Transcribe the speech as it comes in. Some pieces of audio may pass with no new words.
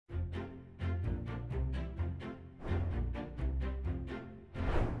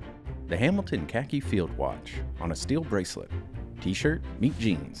The Hamilton Khaki Field Watch on a steel bracelet. T-shirt, meet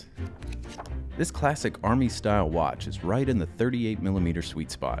jeans. This classic Army-style watch is right in the 38mm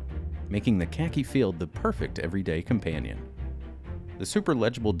sweet spot, making the khaki field the perfect everyday companion. The super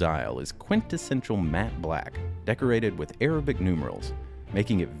legible dial is quintessential matte black, decorated with Arabic numerals,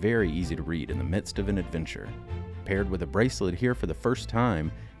 making it very easy to read in the midst of an adventure. Paired with a bracelet here for the first time,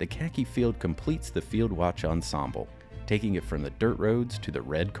 the khaki field completes the field watch ensemble, taking it from the dirt roads to the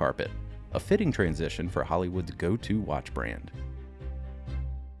red carpet, a fitting transition for Hollywood's go-to watch brand.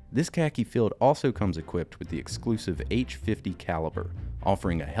 This khaki field also comes equipped with the exclusive H50 caliber,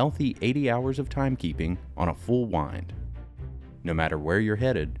 offering a healthy 80 hours of timekeeping on a full wind. No matter where you're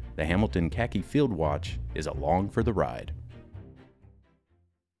headed, the Hamilton Khaki Field Watch is along for the ride.